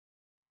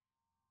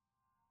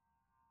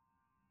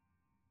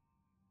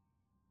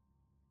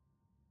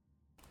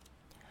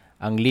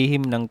Ang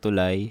lihim ng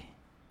tulay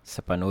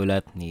sa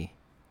panulat ni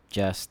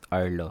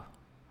JustArlo.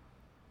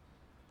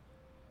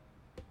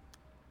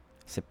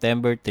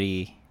 September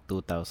 3,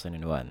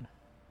 2001.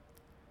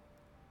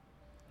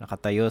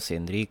 Nakatayo si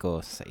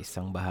Enrico sa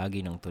isang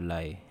bahagi ng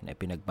tulay na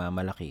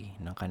pinagmamalaki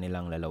ng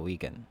kanilang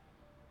lalawigan.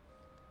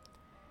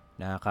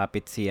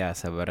 Nakakapit siya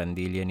sa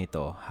barandilya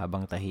nito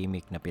habang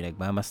tahimik na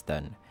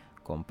pinagmamasdan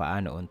kung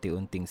paano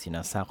unti-unting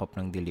sinasakop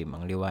ng dilim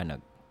ang liwanag.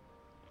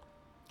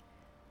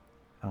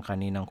 Ang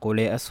kaninang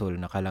kulay asul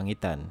na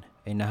kalangitan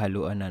ay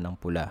nahaluan na ng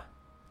pula,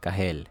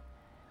 kahel,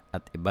 at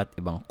iba't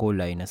ibang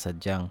kulay na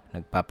sadyang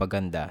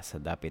nagpapaganda sa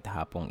dapit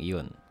hapong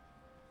iyon.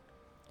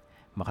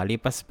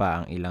 Makalipas pa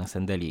ang ilang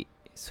sandali,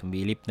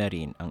 sumilip na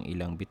rin ang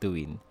ilang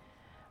bituin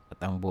at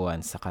ang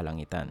buwan sa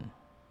kalangitan.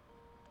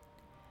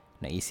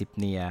 Naisip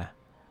niya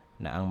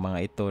na ang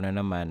mga ito na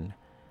naman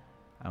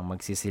ang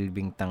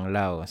magsisilbing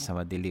tanglaw sa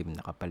madilim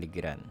na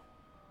kapaligiran.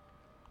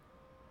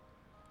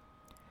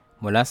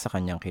 Mula sa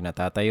kanyang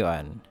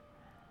kinatatayuan,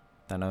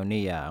 tanaw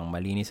niya ang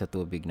malinis sa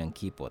tubig ng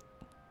kipot.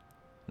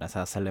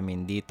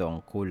 Nasasalamin dito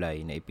ang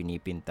kulay na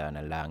ipinipinta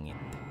ng langit.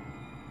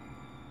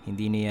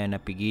 Hindi niya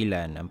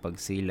napigilan ang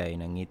pagsilay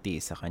ng ngiti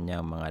sa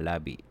kanyang mga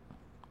labi.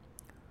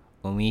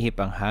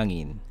 Umihip ang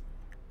hangin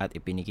at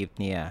ipinikip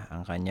niya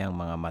ang kanyang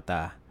mga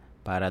mata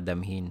para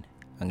damhin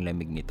ang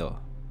lamig nito.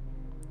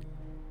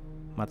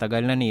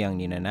 Matagal na niyang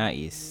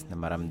ninanais na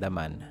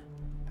maramdaman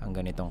ang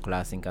ganitong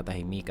klaseng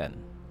katahimikan.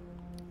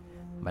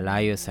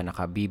 Malayo sa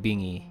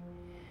nakabibinging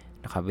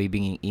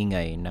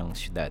ingay ng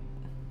syudad.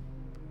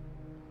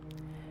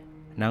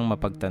 Nang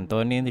mapagtanto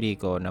ni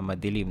Enrico na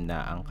madilim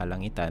na ang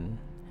kalangitan,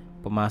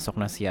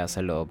 pumasok na siya sa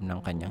loob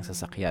ng kanyang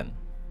sasakyan.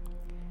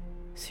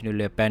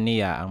 Sinulipan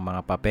niya ang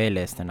mga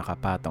papeles na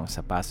nakapatong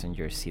sa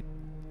passenger seat.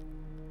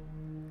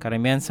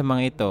 Karamihan sa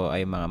mga ito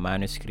ay mga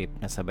manuscript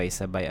na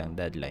sabay-sabay ang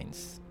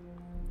deadlines.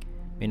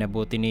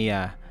 Minabuti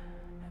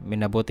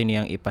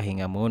niyang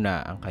ipahinga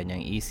muna ang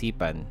kanyang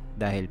isipan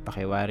dahil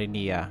pakiwari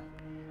niya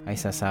ay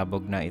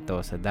sasabog na ito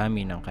sa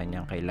dami ng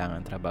kanyang kailangan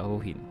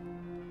trabahuhin.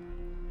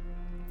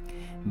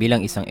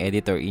 Bilang isang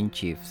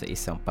editor-in-chief sa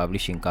isang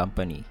publishing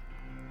company,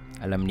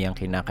 alam niyang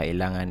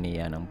kinakailangan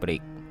niya ng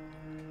break.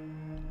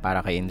 Para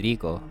kay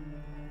Enrico,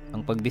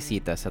 ang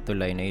pagbisita sa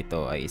tulay na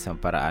ito ay isang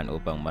paraan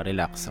upang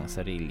ma-relax ang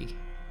sarili.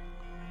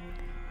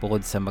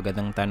 Bukod sa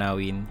magandang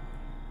tanawin,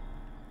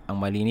 ang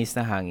malinis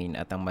na hangin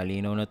at ang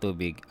malinaw na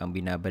tubig ang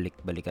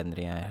binabalik-balikan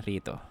niya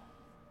rito.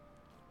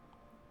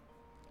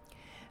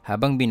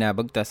 Habang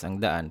binabagtas ang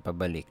daan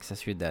pabalik sa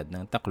siyudad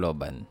ng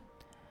Tacloban,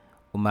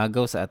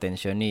 umagaw sa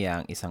atensyon niya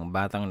ang isang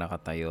batang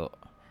nakatayo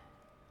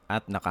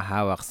at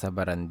nakahawak sa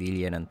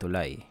barandilya ng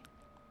tulay.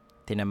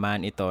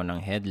 Tinamaan ito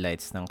ng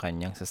headlights ng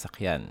kanyang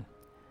sasakyan.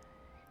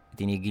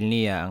 Itinigil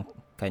niya ang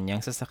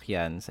kanyang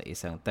sasakyan sa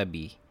isang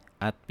tabi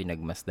at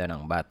pinagmasdan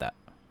ang bata.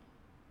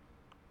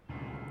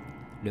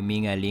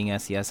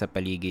 Luminga-linga siya sa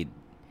paligid.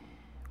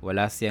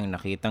 Wala siyang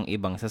nakitang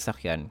ibang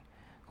sasakyan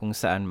kung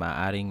saan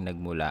maaring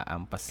nagmula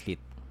ang paslit.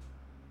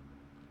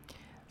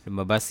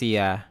 Lumabas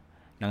siya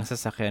ng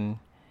sasakyan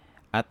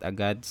at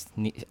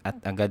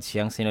agad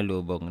siyang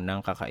sinalubong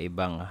ng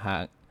kakaibang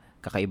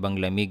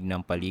lamig ng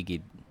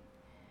paligid.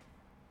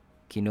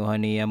 Kinuha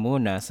niya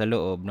muna sa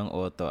loob ng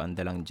auto ang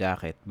dalang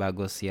jacket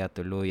bago siya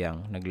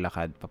tuluyang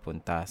naglakad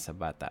papunta sa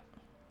bata.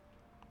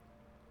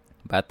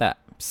 "Bata,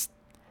 psst!"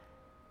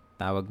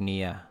 Tawag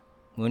niya,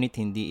 ngunit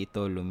hindi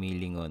ito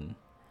lumilingon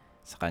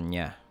sa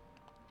kanya.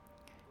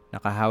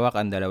 Nakahawak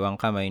ang dalawang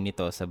kamay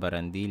nito sa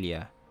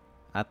barandilya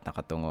at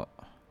nakatungo.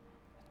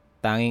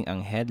 Tanging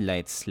ang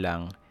headlights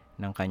lang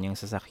ng kanyang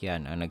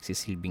sasakyan ang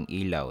nagsisilbing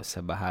ilaw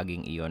sa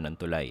bahaging iyon ng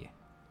tulay.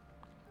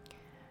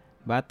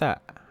 "Bata,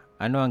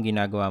 ano ang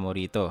ginagawa mo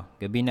rito?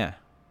 Gabi na,"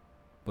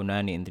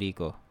 puna ni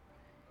Enrico.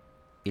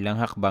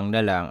 Ilang hakbang na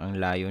lang ang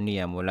layo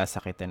niya mula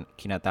sa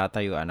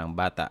kinatatayuan ng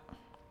bata.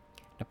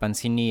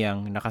 Napansin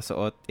niyang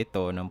nakasuot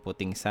ito ng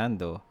puting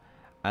sando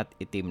at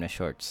itim na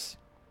shorts.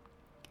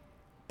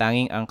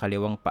 Tanging ang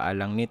kaliwang paa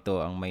lang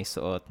nito ang may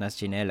suot na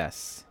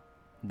tsinelas.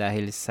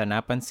 Dahil sa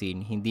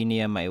napansin, hindi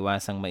niya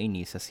maiwasang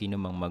mainis sa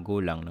sinumang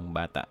magulang ng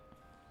bata.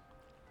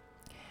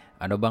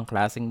 Ano bang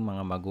klaseng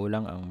mga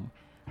magulang ang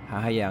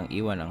hahayaang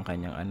iwan ang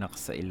kanyang anak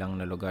sa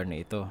ilang na lugar na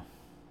ito?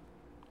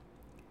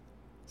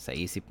 Sa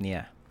isip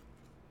niya.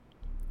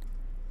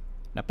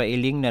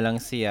 Napailing na lang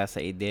siya sa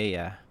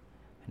ideya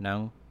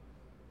ng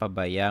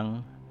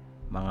pabayang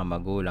mga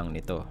magulang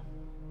nito.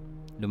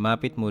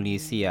 Lumapit muli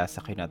siya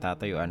sa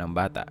kinatatayuan ng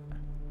bata.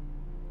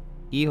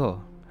 "Iho,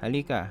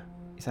 halika.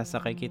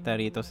 Isasakay kita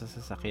rito sa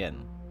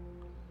sasakyan.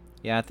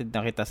 Ihatid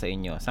na kita sa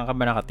inyo. Saan ka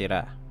ba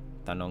nakatira?"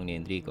 tanong ni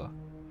Enrico.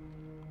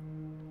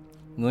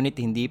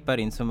 Ngunit hindi pa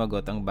rin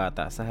sumagot ang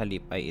bata, sa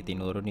halip ay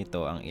itinuro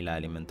nito ang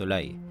ilalim ng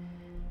tulay.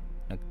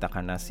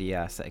 Nagtaka na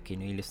siya sa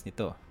ikinilos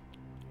nito.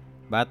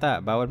 "Bata,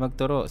 bawal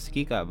magturo.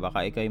 Sige ka,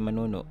 baka ikay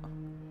manuno."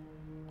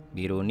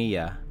 Biro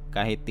niya,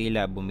 kahit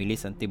tila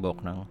bumilis ang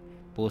tibok ng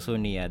puso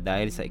niya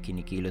dahil sa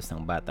ikinikilos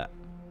ng bata.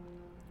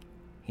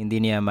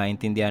 Hindi niya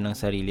maintindihan ang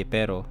sarili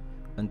pero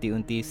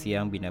unti-unti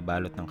siyang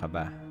binabalot ng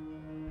kaba.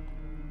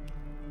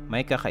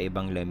 May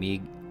kakaibang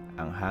lamig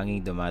ang hanging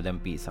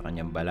dumadampi sa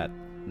kanyang balat.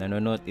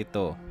 Nanunot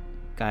ito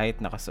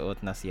kahit nakasuot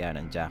na siya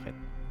ng jacket.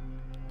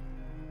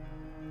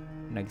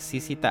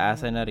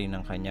 Nagsisitaasan na rin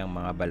ang kanyang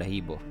mga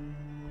balahibo.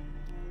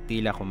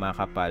 Tila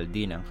kumakapal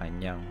din ang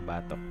kanyang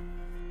batok.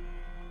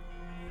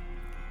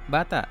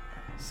 Bata,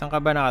 saan ka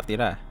ba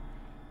nakatira?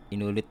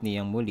 Inulit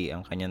niyang muli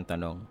ang kanyang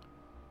tanong.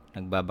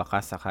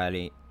 Nagbabaka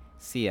sakali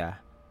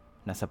siya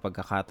na sa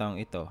pagkakataong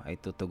ito ay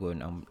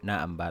tutugon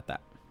na ang bata.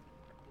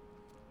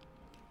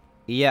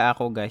 Iya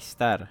ako, guys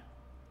star.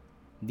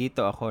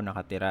 Dito ako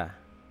nakatira.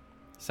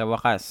 Sa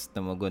wakas,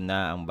 tumugon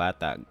na ang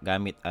bata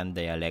gamit ang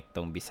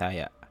dialektong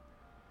Bisaya.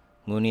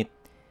 Ngunit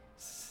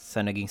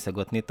sa naging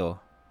sagot nito,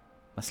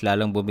 mas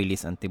lalong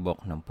bumilis ang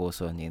tibok ng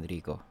puso ni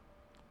Enrico.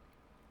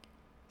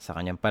 Sa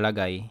kanyang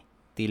palagay,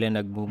 tila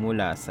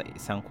nagmumula sa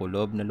isang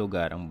kulob na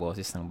lugar ang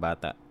boses ng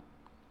bata.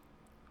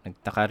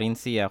 Nagtaka rin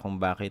siya kung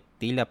bakit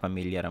tila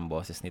pamilyar ang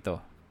boses nito.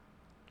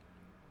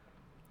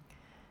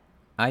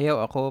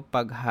 Ayaw ako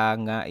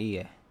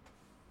paghangai eh.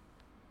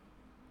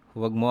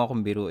 Huwag mo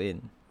akong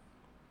biruin.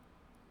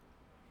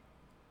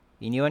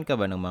 Iniwan ka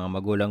ba ng mga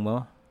magulang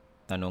mo?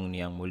 Tanong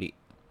niyang muli.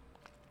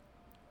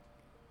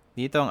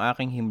 Dito ang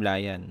aking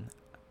himlayan,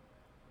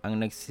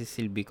 ang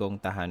nagsisilbi kong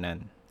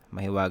tahanan,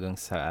 mahiwagang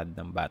saad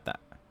ng bata.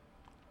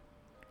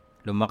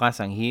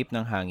 Lumakas ang hip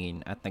ng hangin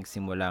at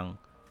nagsimulang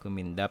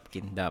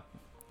kumindap-kindap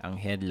ang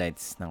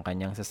headlights ng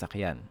kanyang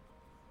sasakyan.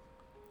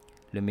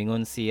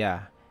 Lumingon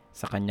siya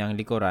sa kanyang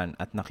likuran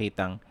at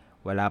nakitang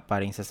wala pa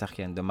ring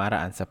sasakyan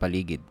dumaraan sa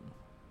paligid.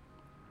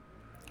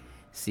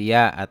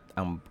 Siya at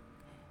ang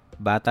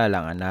bata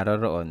lang ang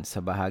naroroon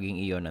sa bahaging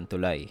iyon ng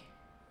tulay.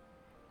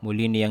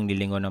 Muli niyang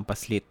nilingon ng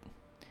paslit.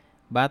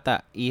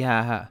 Bata,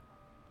 ihaha.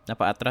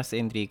 Napaatras si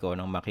Enrico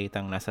nang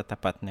makitang nasa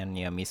tapat na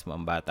niya mismo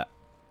ang bata.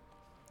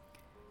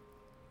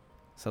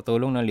 Sa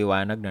tulong ng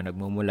liwanag na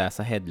nagmumula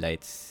sa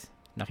headlights,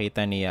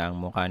 nakita niya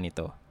ang mukha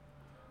nito.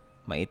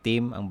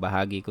 Maitim ang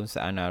bahagi kung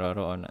saan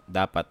naroroon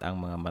dapat ang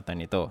mga mata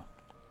nito.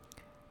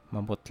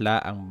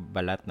 Maputla ang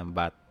balat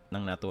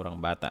ng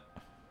naturang bata.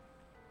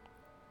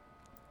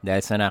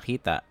 Dahil sa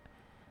nakita,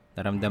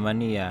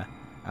 naramdaman niya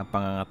ang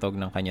pangangatog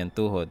ng kanyang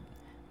tuhod,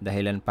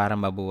 dahilan para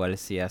mabuwal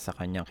siya sa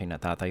kanyang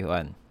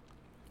kinatatayuan.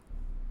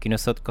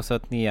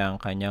 Kinusot-kusot niya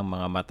ang kanyang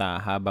mga mata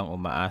habang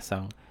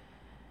umaasang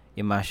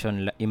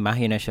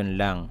imahinasyon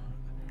lang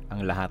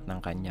ang lahat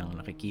ng kanyang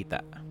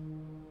nakikita.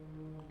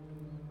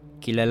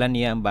 Kilala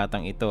niya ang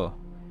batang ito.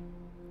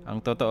 Ang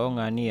totoo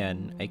nga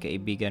niyan ay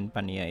kaibigan pa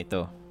niya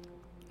ito.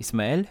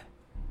 Ismael?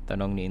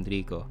 Tanong ni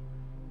Enrico.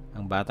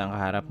 Ang batang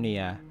kaharap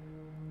niya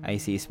ay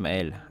si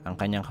Ismael, ang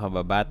kanyang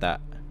kababata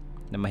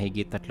na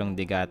mahigit 3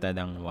 dekada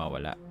nang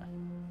nawawala.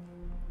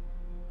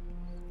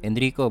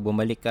 Enrico,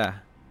 bumalik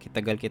ka.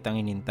 Kitagal kitang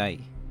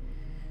hinintay.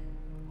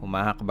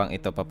 Humahakbang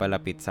ito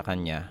papalapit sa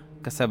kanya,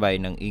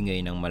 kasabay ng ingay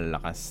ng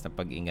malalakas na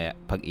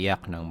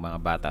pag-iyak ng mga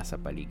bata sa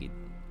paligid.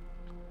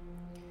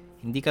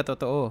 Hindi ka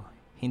totoo.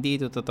 Hindi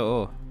ito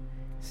totoo.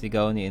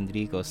 Sigaw ni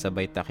Enrico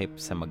sabay takip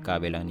sa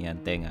magkabilang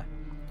niyang tenga.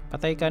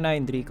 Patay ka na,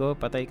 Enrico.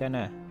 Patay ka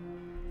na.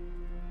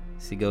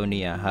 Sigaw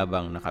niya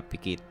habang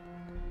nakapikit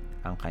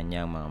ang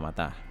kanyang mga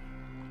mata.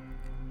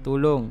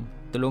 Tulong!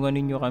 Tulungan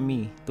ninyo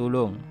kami!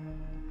 Tulong!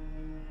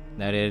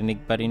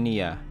 Naririnig pa rin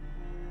niya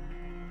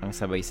ang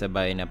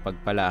sabay-sabay na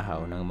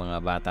pagpalahaw ng mga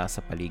bata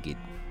sa paligid.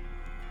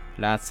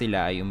 Lahat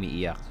sila ay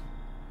umiiyak,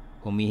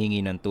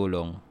 humihingi ng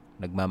tulong,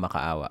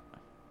 nagmamakaawa.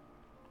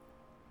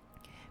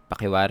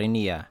 Pakiwarin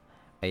niya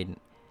ay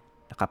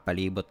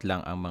nakapalibot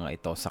lang ang mga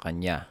ito sa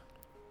kanya.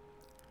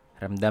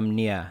 Ramdam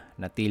niya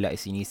na tila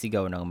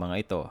isinisigaw ng mga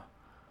ito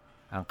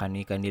ang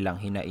kanilang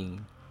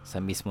hinaing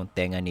sa mismong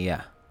tenga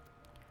niya.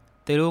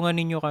 Tulungan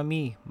ninyo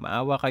kami,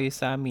 maawa kayo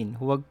sa amin,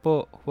 huwag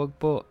po,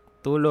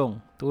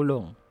 tulong,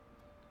 tulong.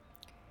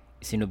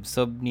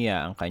 Isinubsob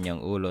niya ang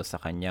kanyang ulo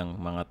sa kanyang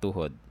mga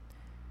tuhod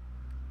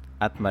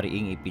at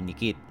mariing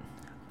ipinikit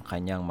ang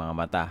kanyang mga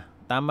mata.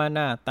 Tama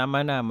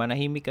na,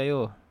 manahimik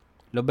kayo.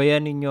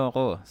 Lubayan ninyo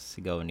ako,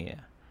 sigaw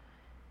niya.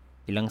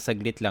 Ilang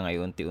saglit lang ay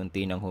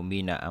unti-unti nang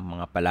humina ang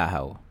mga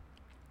palahaw.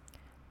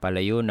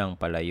 Palayo ng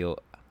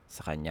palayo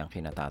sa kanyang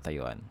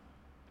kinatatayuan.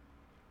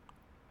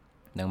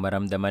 Nang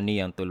maramdaman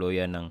niyang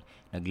tuluyan ng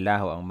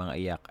naglaho ang mga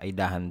iyak, ay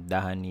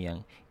dahan-dahan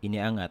niyang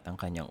iniangat ang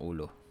kanyang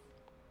ulo.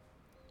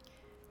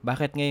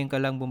 Bakit ngayon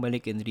ka lang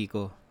bumalik,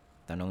 Enrico?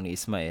 Tanong ni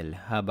Ismael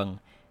habang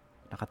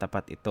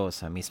nakatapat ito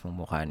sa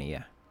mismong mukha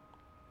niya.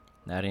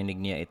 Narinig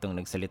niya itong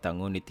nagsalita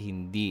ngunit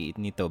hindi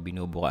nito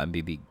binubuka ang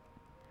bibig.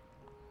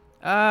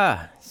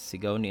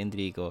 Sigaw ni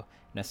Enrico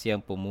na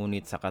siyang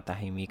pumunit sa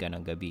katahimikan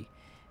ng gabi.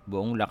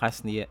 Buong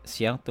lakas niya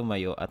siyang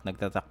tumayo at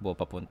nagtatakbo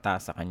papunta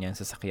sa kanyang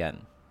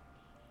sasakyan.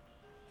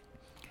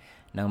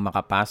 Nang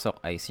makapasok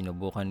ay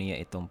sinubukan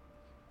niya itong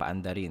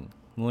paandarin.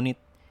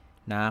 Ngunit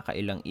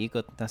nakakailang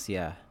ikot na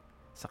siya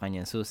sa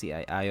kanyang susi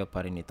ay ayaw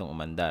pa rin itong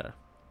umandar.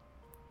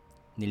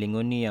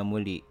 Nilingon niya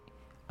muli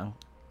ang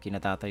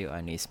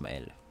kinatatayuan ni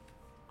Ismael.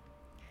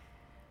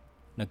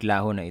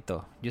 Naglaho na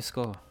ito. Diyos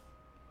ko,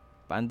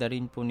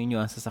 paandarin po ninyo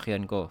ang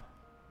sasakyan ko.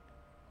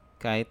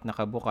 Kahit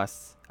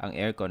nakabukas ang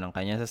aircon ng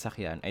kanyang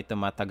sasakyan ay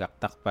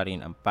tumatagaktak pa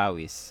rin ang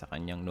pawis sa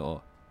kanyang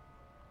noo.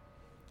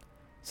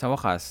 Sa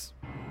wakas,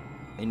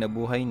 ay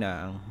nabuhay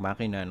na ang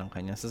makina ng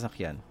kanyang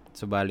sasakyan,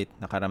 subalit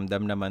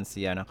nakaramdam naman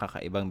siya ng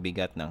kakaibang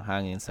bigat ng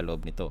hangin sa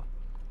loob nito.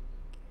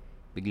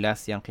 Bigla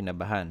siyang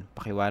kinabahan,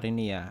 pakiwari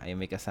niya ay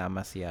may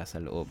kasama siya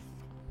sa loob.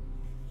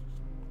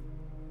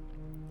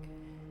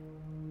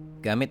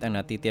 Gamit ang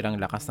natitirang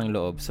lakas ng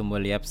loob,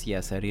 sumulyap siya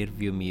sa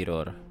rearview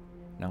mirror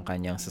ng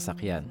kanyang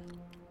sasakyan.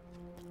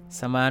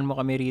 Samahan mo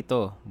kami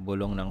rito,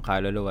 bulong ng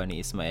kaluluwa ni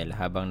Ismael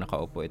habang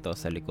nakaupo ito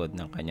sa likod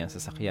ng kanyang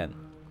sasakyan.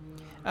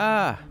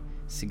 Ah!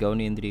 Sigaw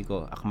ni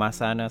Enrico, akma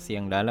sana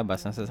siyang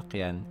lalabas ng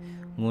sasakyan,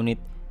 ngunit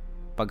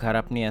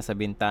pagharap niya sa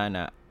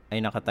bintana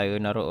ay nakatayo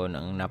na roon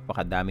ang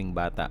napakadaming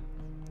bata.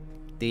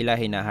 Tila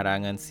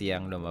hinaharangan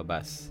siyang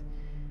lumabas.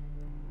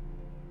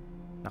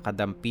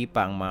 Nakadampi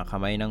pa ang mga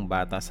kamay ng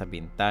bata sa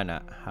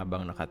bintana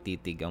habang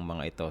nakatitig ang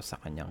mga ito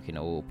sa kanyang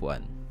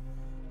kinauupuan.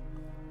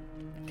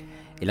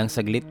 Ilang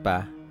saglit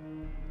pa,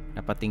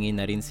 napatingin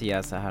na rin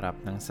siya sa harap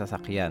ng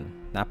sasakyan.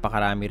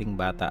 Napakarami ring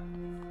bata.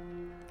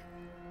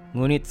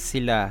 Ngunit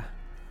sila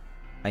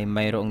ay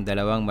mayroong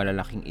dalawang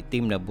malalaking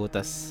itim na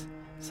butas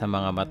sa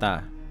mga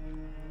mata.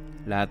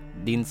 Lahat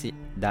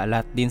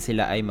din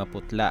sila ay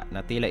maputla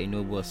na tila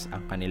inubos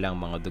ang kanilang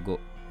mga dugo.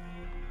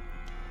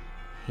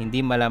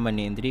 Hindi malaman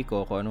ni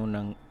Enrico kung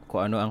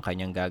ano ang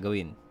kanyang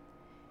gagawin.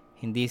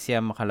 Hindi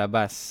siya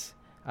makalabas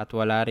at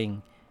wala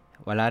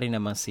rin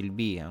namang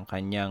silbi ang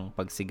kanyang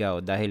pagsigaw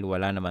dahil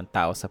wala naman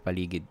tao sa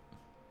paligid.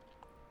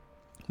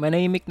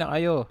 Manahimik na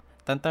kayo,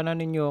 tantanan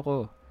ninyo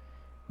ako.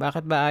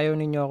 Bakit ba ayaw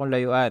ninyo akong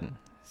layuan?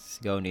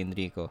 Sigaw ni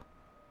Enrico.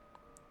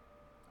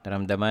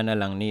 Naramdaman na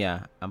lang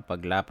niya ang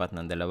paglapat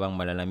ng dalawang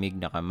malalamig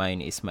na kamay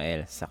ni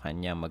Ismael sa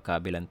kanyang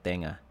magkabilang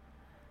tenga.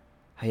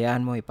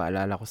 Hayaan mo,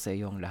 ipaalala ko sa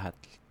iyo ang lahat.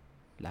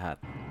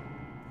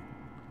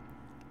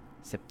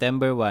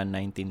 September 1,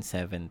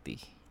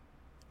 1970.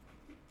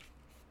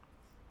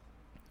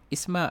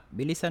 Isma,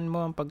 bilisan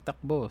mo ang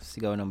pagtakbo,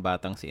 sigaw ng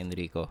batang si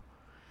Enrico.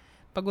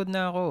 Pagod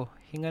na ako,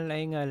 hingal na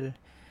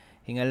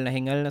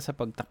hingal na sa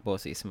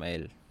pagtakbo si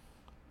Ismael.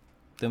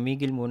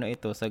 Tumigil muna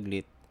ito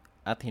saglit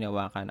at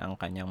hinawakan ang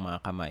kanyang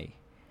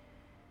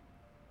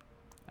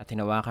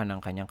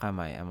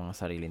kamay ang mga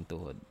sariling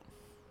tuhod.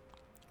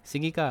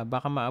 Sige ka,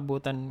 baka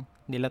maabutan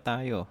nila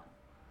tayo,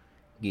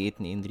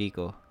 giit ni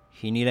Enrico.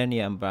 Hinila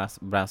niya ang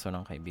braso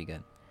ng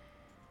kaibigan.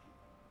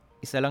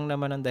 Isa lang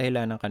naman ang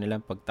dahilan ng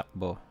kanilang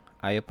pagtakbo.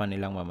 Ayaw pa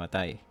nilang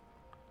mamatay.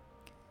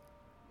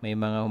 May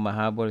mga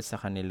humahabol sa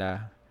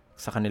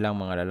kanilang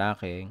mga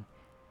lalaking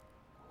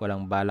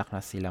walang balak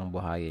na silang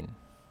buhayin.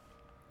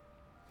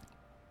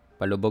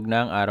 Palubog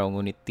na ang araw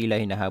ngunit tila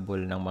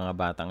hinahabol ng mga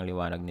batang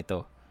liwanag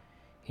nito.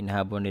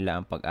 Hinahabol nila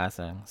ang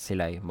pag-asang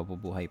sila'y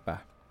mabubuhay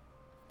pa.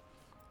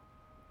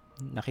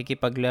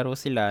 Nakikipaglaro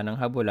sila ng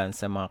habulan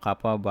sa mga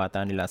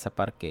kapwa-bata nila sa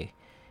parke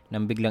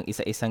nang biglang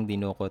isa-isang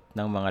dinukot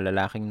ng mga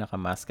lalaking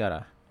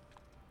nakamaskara.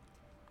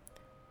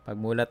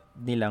 Pagmulat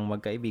nilang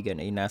magkaibigan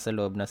ay nasa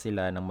loob na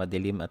sila ng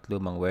madilim at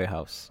lumang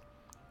warehouse.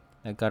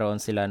 Nagkaroon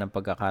sila ng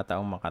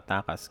pagkakataong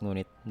makatakas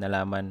ngunit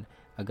nalaman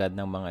agad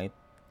ng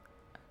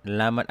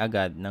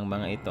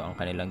mga ito ang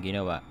kanilang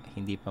ginawa,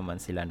 hindi pa man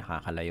sila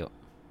nakakalayo.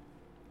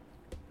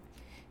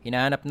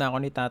 Hinahanap na ako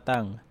ni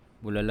Tatang,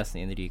 bulalas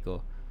ni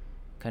Enrico.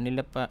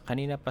 Kanina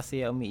pa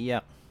siya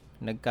umiiyak.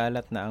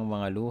 Nagkalat na ang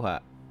mga luha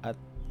at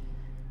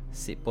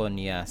sipon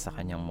niya sa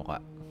kanyang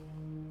muka.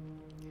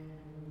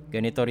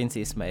 Ganito rin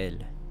si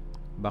Ismael.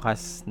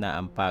 Bakas na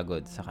ang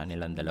pagod sa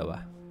kanilang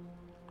dalawa.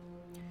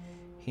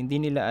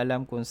 Hindi nila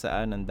alam kung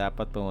saan ang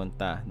dapat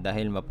pumunta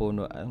dahil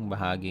mapuno ang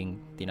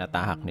bahaging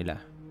tinatahak nila.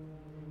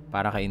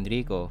 Para kay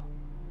Enrico,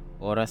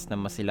 oras na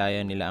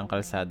masilayan nila ang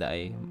kalsada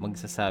ay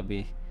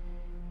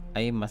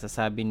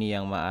masasabi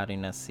niyang maaari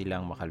na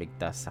silang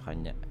makaligtas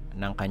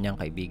ng kanyang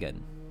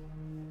kaibigan.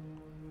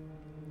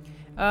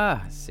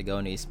 Ah! Sigaw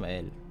ni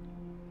Ismael.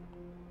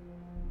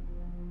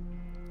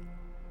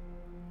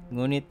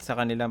 Ngunit sa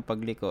kanilang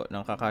pagliko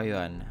ng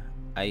kakayuhan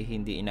ay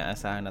hindi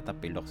inaasahan na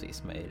tapilok si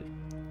Ismael.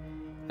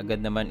 Agad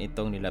naman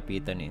itong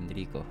nilapitan ni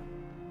Enrico.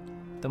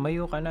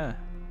 Tumayo ka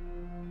na,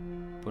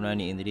 puna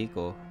ni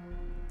Enrico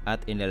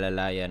at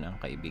inalalayan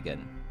ang kaibigan.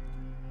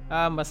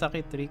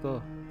 Masakit, Rico.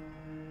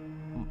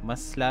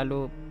 Mas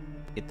lalo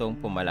itong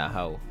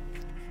pumalahaw.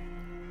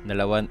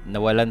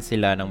 Nawalan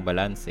sila ng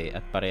balanse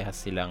at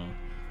parehas silang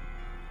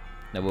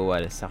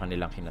nabuwal sa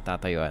kanilang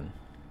kinatatayuan.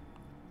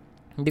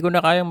 Hindi ko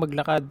na kayang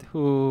maglakad,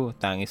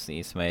 tangis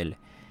ni Ismael.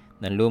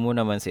 Nanlumo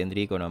naman si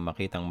Enrico nang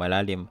makitang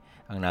malalim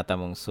ang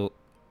natamong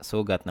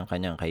sugat ng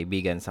kanyang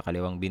kaibigan sa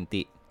kaliwang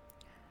binti.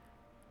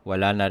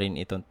 Wala na rin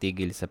itong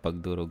tigil sa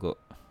pagdurugo.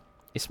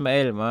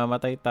 Ismael,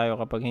 mamamatay tayo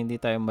kapag hindi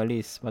tayo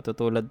malis.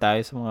 Matutulad tayo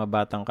sa mga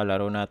batang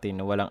kalaro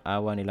natin na walang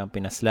awa nilang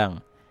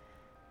pinaslang.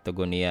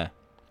 Tugon niya.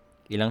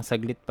 Ilang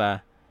saglit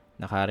pa,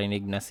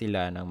 nakarinig na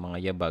sila ng mga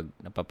yabag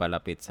na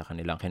papalapit sa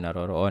kanilang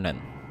kinaroroonan.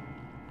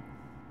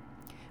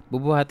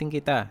 Bubuhatin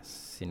kita,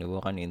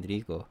 sinubukan ni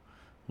Enrico.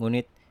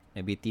 Ngunit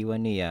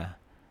nabitiwan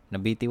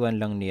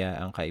lang niya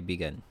ang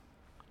kaibigan.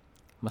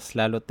 mas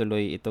lalo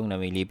tuloy itong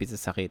namilipit sa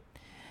sakit.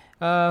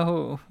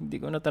 Hindi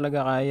ko na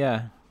talaga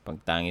kaya,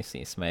 pagtangis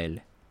ni Ismael.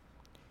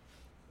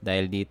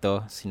 Dahil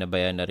dito,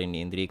 sinabayan na rin ni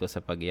Enrico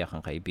sa pag-iyak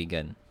ang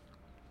kaibigan.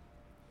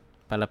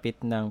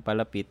 Palapit ng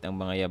palapit ang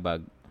mga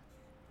yabag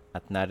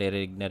at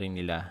naririnig na rin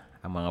nila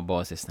ang mga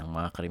boses ng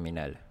mga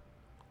kriminal.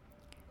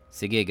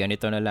 Sige,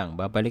 ganito na lang.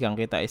 Babalikan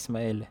kita,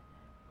 Ismael.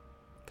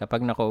 Kapag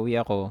nakauwi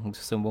ako,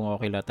 magsusumbong ako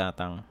kila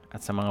tatang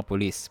at sa mga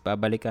pulis.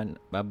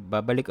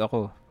 Babalik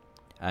ako.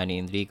 Ani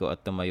Enrico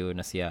at tumayo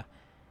na siya.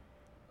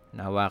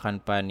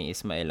 Nahawakan pa ni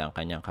Ismael ang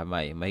kanyang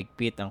kamay.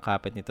 Mahigpit ang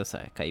kapit nito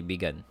sa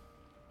kaibigan.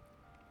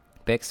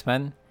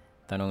 Pexman?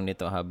 Tanong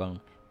nito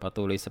habang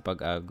patuloy sa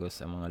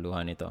pag-agos ang mga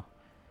luha nito.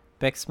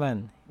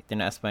 Pexman,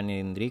 itinaas pa ni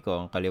Enrico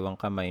ang kaliwang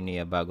kamay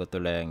niya bago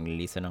tulay ang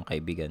nilisan ng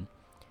kaibigan.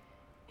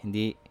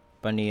 Hindi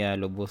pa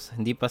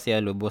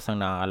siya lubos ang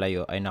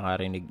nakakalayo ay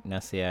nakarinig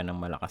na siya ng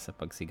malakas sa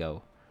pagsigaw.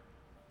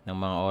 Nang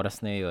mga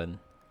oras na iyon,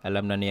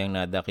 alam na niyang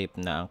nadakip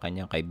na ang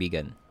kanyang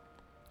kaibigan.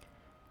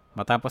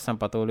 Matapos ang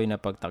patuloy na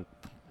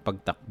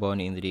pagtakbo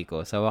ni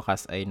Enrico, sa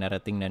wakas ay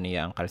narating na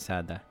niya ang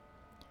kalsada.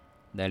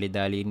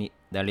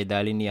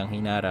 Dali-dali niyang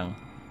hinarang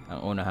ang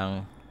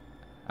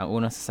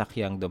unang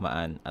sasakyang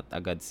dumaan at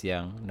agad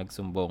siyang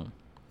nagsumbong.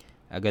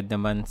 Agad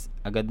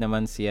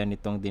naman siya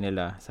nitong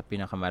dinala sa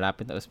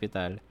pinakamalapit na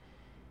ospital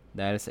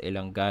dahil sa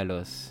ilang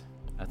galos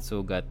at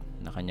sugat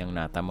na kanyang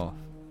natamo.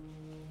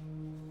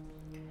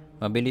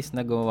 Mabilis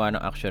na gumawa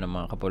ng aksyon ng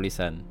mga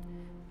kapulisan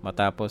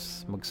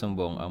matapos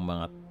magsumbong ang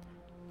mga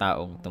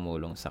taong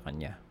tumulong sa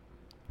kanya.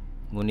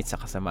 Ngunit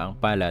sa kasamaang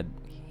palad,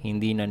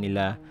 hindi na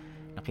nila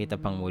nakita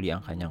pang muli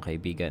ang kanyang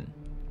kaibigan.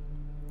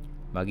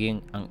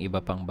 Maging ang iba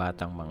pang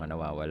batang mga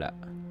nawawala.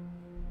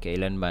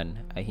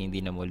 Kailanman ay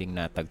hindi na muling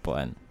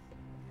natagpuan.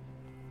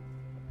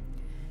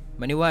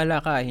 Maniwala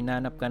ka,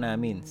 hinanap ka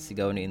namin,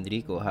 sigaw ni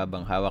Enrico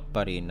habang hawak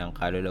pa rin ng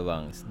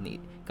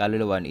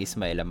kaluluwa ni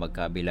Ismael ang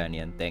magkabila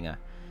niyang tenga.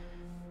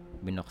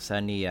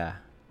 Binuksan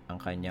niya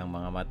ang kanyang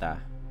mga mata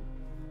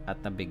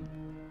at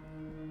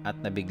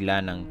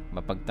nabigla ng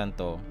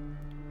mapagtanto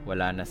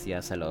wala na siya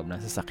sa loob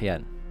ng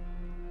sasakyan.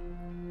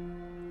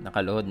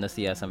 Nakaluhod na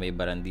siya sa may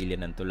barandilya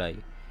ng tulay.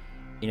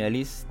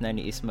 Inalis na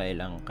ni Ismael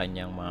ang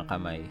kanyang mga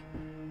kamay.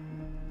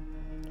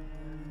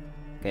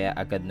 Kaya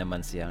agad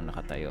naman siyang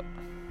nakatayo.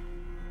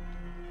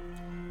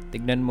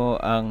 Tignan mo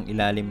ang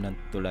ilalim ng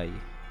tulay.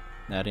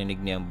 Narinig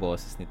niya ang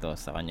boses nito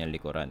sa kanyang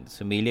likuran.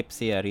 Sumilip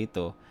siya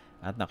rito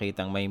at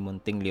nakitang may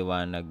munting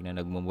liwanag na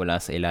nagmumula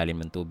sa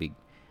ilalim ng tubig.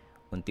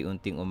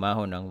 Unti-unting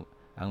umahon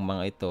ang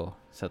mga ito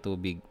sa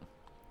tubig.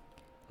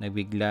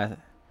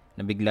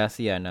 Nabigla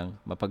siya ng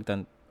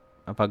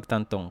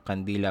mapagtantong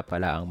kandila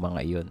pala ang mga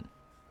iyon.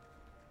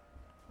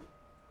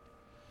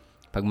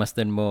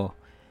 Pagmasdan mo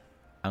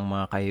ang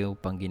mga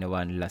kayupang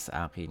ginawa nila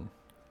sa akin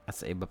at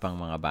sa iba pang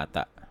mga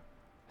bata.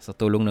 Sa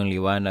tulong ng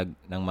liwanag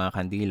ng mga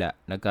kandila,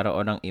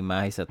 nagkaroon ng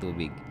imahe sa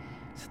tubig.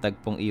 Sa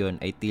tagpong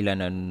iyon ay tila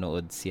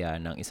nanonood siya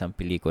ng isang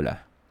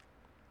pelikula.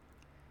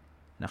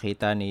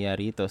 Nakita niya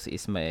rito si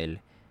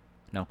Ismael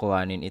nang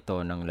kuhanin ito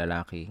ng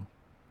lalaki.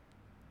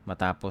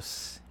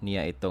 Matapos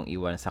niya itong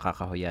iwan sa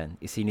kakahuyan,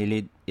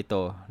 isinilid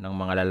ito ng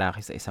mga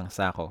lalaki sa isang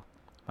sako.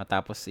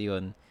 Matapos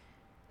iyon,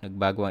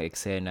 nagbago ang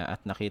eksena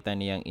at nakita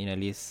niyang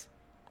inalis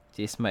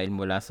si Ismael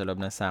mula sa loob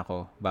ng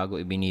sako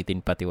bago ibinitin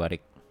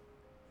patiwarik.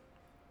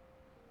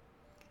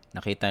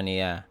 Nakita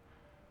niya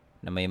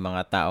na may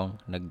mga taong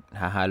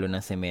naghahalo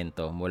ng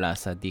semento mula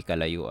sa di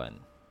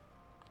kalayuan.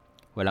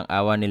 Walang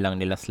awa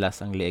nilang nilaslas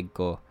ang leeg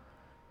ko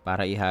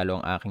para ihalo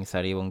ang aking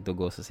sariwang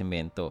dugo sa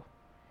semento.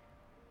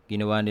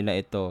 Ginawa nila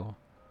ito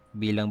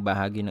bilang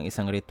bahagi ng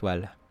isang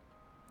ritual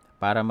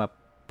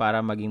para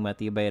maging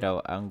matibay raw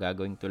ang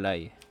gagawing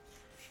tulay.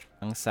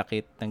 Ang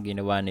sakit ng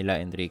ginawa nila,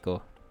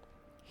 Enrico.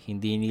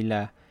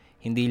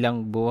 Hindi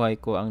lang buhay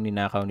ko ang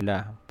ninakaw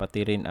nila,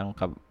 pati rin ang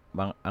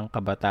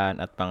kabataan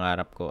at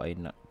pangarap ko ay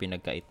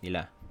pinagkait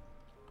nila.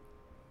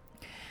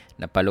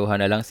 Napaluha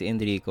na lang si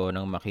Enrico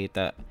nang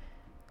makita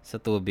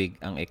sa tubig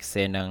ang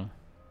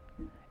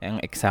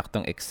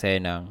eksaktong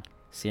eksenang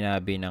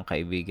sinabi ng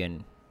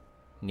kaibigan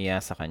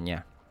niya sa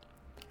kanya.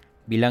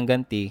 Bilang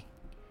ganti,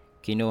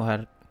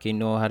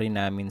 kinuha rin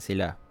namin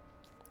sila.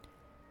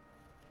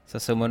 Sa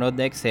sumunod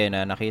na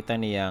eksena,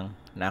 nakita niyang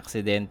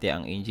naaksidente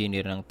ang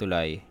engineer ng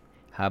tulay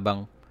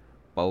habang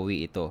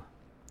pauwi ito.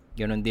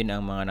 Ganon din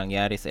ang mga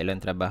nangyari sa ilang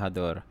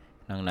trabahador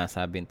ng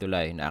nasabing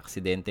tulay na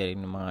aksidente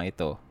rin ng mga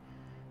ito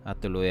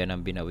at tuluyan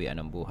ng binawian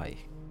ng buhay.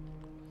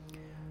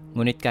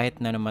 Ngunit kahit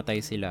na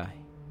namatay sila,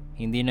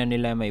 hindi na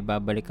nila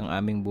maibabalik ang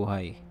aming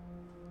buhay.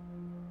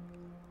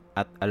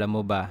 At alam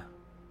mo ba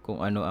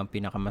kung ano ang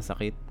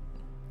pinakamasakit?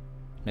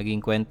 Naging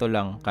kwento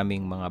lang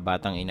kaming mga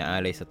batang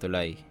inaalay sa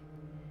tulay.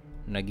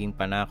 Naging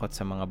panakot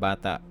sa mga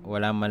bata,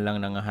 wala man lang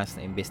nangahas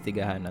na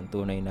imbestigahan ang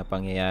tunay na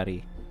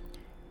pangyayari.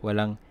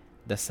 Walang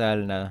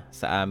dasal na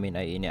sa amin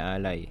ay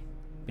inialay.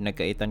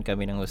 Pinagkaitan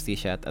kami ng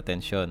hustisya at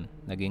atensyon.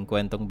 Naging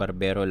kwentong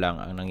barbero lang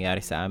ang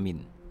nangyari sa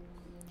amin.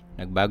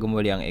 Nagbago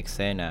muli ang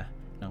eksena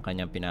ng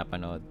kanyang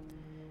pinapanood.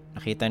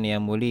 Nakita niya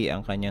muli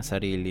ang kanyang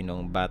sarili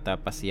noong bata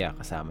pa siya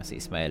kasama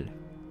si Ismael.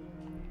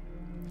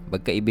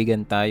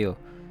 Magkaibigan tayo.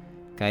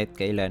 Kahit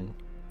kailan,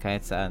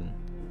 kahit saan,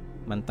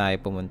 man tayo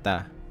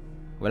pumunta.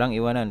 Walang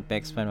iwanan,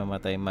 Pexman,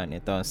 mamatay man.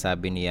 Ito ang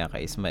sabi niya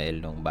kay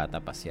Ismael nung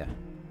bata pa siya.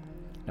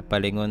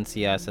 Napalingon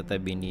siya sa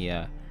tabi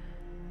niya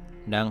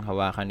nang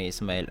hawakan ni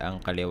Ismael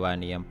ang kaliwa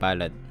niyang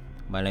palad.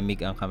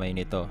 Malamig ang kamay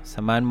nito.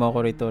 Samahan mo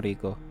ako rito,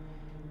 Rico.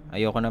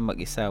 Ayoko na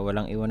mag-isa,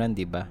 walang iwanan,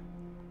 di ba?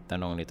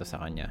 Tanong nito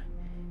sa kanya.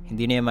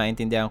 Hindi niya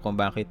maintindihan kung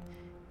bakit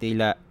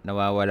tila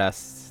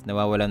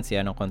nawawalan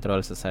siya ng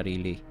kontrol sa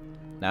sarili.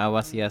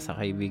 Naawa siya sa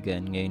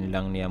kaibigan, ngayon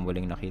lang niya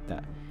muling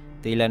nakita.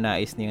 Tila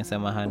nais niyang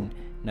samahan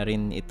na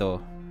rin ito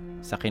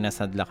sa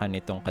kinasadlakan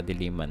nitong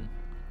kadiliman.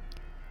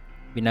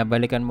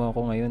 Binabalikan mo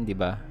ako ngayon, di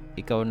ba?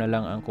 Ikaw na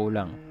lang ang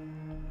kulang.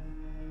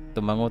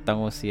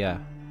 Tumango-tango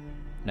siya.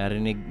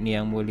 Narinig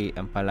niyang muli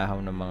ang palahaw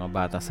ng mga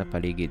bata sa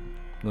paligid.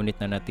 Ngunit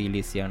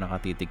nanatili siyang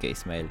nakatitig kay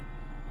Ismael.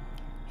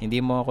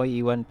 Hindi mo ako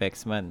iwan,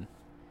 Pexman?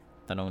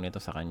 Tanong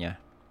nito sa kanya.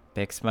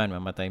 Pexman,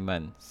 mamatay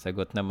man.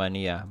 Sagot naman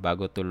niya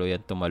bago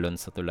tuluyan tumalon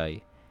sa tulay.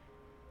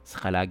 Sa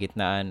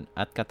kalagitnaan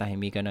at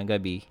katahimikan ng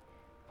gabi,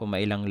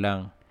 pumailang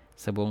lang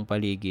sa buong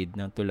paligid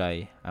ng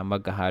tulay ang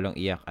magkahalong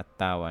iyak at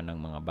tawa ng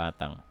mga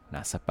batang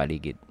nasa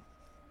paligid.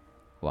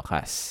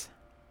 Wakas.